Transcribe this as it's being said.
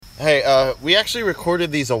Hey, we actually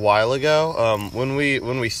recorded these a while ago. When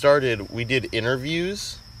we started, we did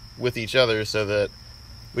interviews with each other so that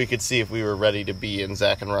we could see if we were ready to be in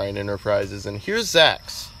Zac and Ryan Enterprises. And here's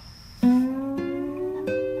Zac's.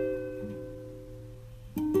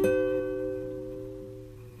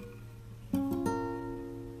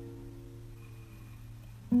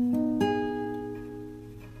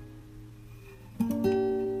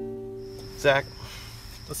 Zac.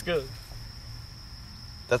 That's good.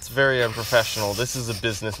 That's very unprofessional. This is a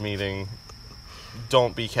business meeting.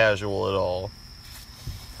 Don't be casual at all.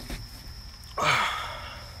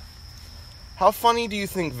 How funny do you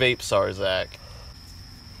think vapes are, Zac?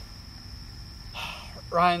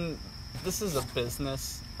 Ryan, this is a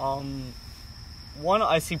business. One,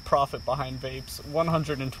 I see profit behind vapes,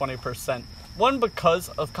 120%. One, because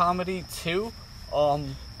of comedy. Two,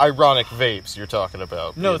 ironic vapes you're talking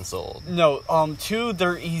about no, being sold. No, two,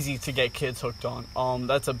 they're easy to get kids hooked on.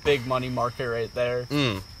 That's a big money market right there.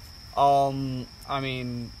 What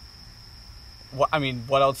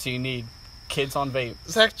else do you need? Kids on vape.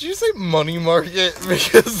 Zac, did you say money market?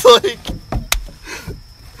 Because, like...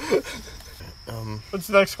 What's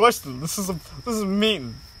the next question? This is a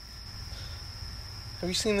meeting. Have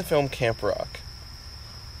you seen the film Camp Rock?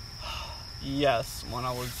 Yes, when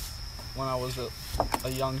I was a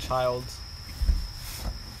young child.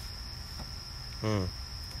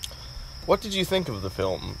 What did you think of the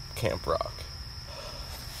film Camp Rock?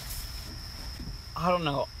 I don't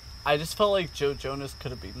know. I just felt like Joe Jonas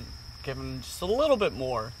could have been given just a little bit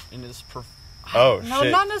more in his No,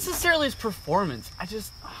 not necessarily his performance. I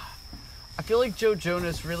feel like Joe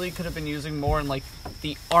Jonas really could have been using more in, like,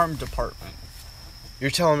 the arm department. You're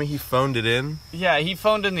telling me he phoned it in? Yeah, he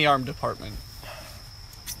phoned in the arm department.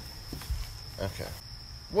 Okay.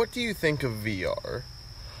 What do you think of VR?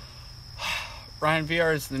 Ryan,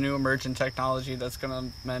 VR is the new emergent technology that's going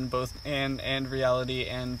to mend both and reality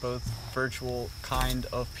and both virtual kind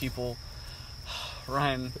of people.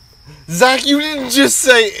 Ryan. Zac, you didn't just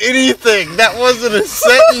say anything. That wasn't a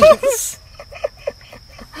sentence.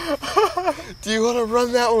 Do you want to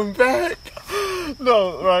run that one back?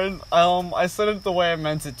 No, Ryan. I said it the way I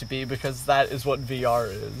meant it to be because that is what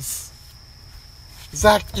VR is.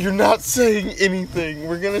 Zac, you're not saying anything.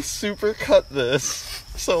 We're gonna supercut this.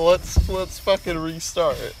 So let's fucking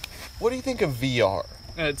restart. What do you think of VR?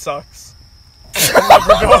 It sucks. It'll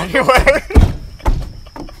never go anywhere.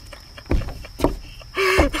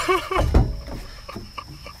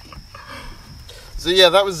 So yeah,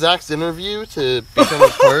 that was Zac's interview to become a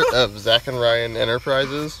part of Zac and Ryan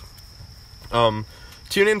Enterprises. Tune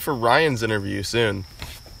in for Ryan's interview soon.